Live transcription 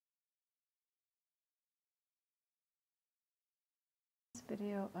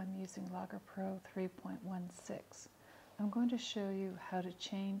video I'm using Logger Pro 3.16. I'm going to show you how to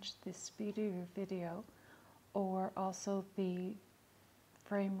change the speed of your video or also the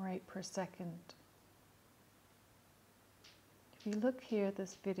frame rate per second. If you look here,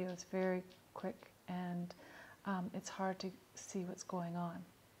 this video is very quick and it's hard to see what's going on.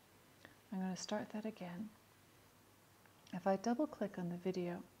 I'm going to start that again. If I double click on the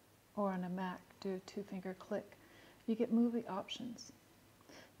video or on a Mac, do a two-finger click, you get movie options.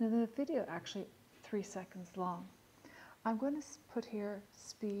 Now the video actually 3 seconds long. I'm going to put here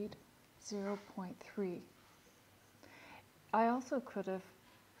speed 0.3. I also could have,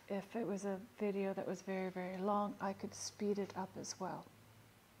 if it was a video that was very, very long, I could speed it up as well.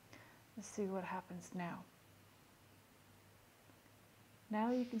 Let's see what happens now.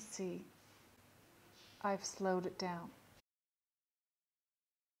 Now you can see I've slowed it down.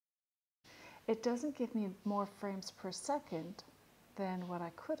 It doesn't give me more frames per second than what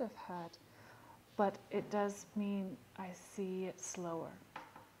I could have had, but it does mean I see it slower.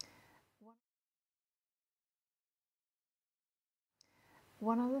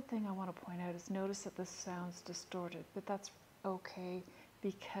 One other thing I want to point out is notice that this sounds distorted, but that's okay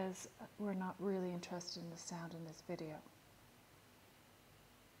because we're not really interested in the sound in this video.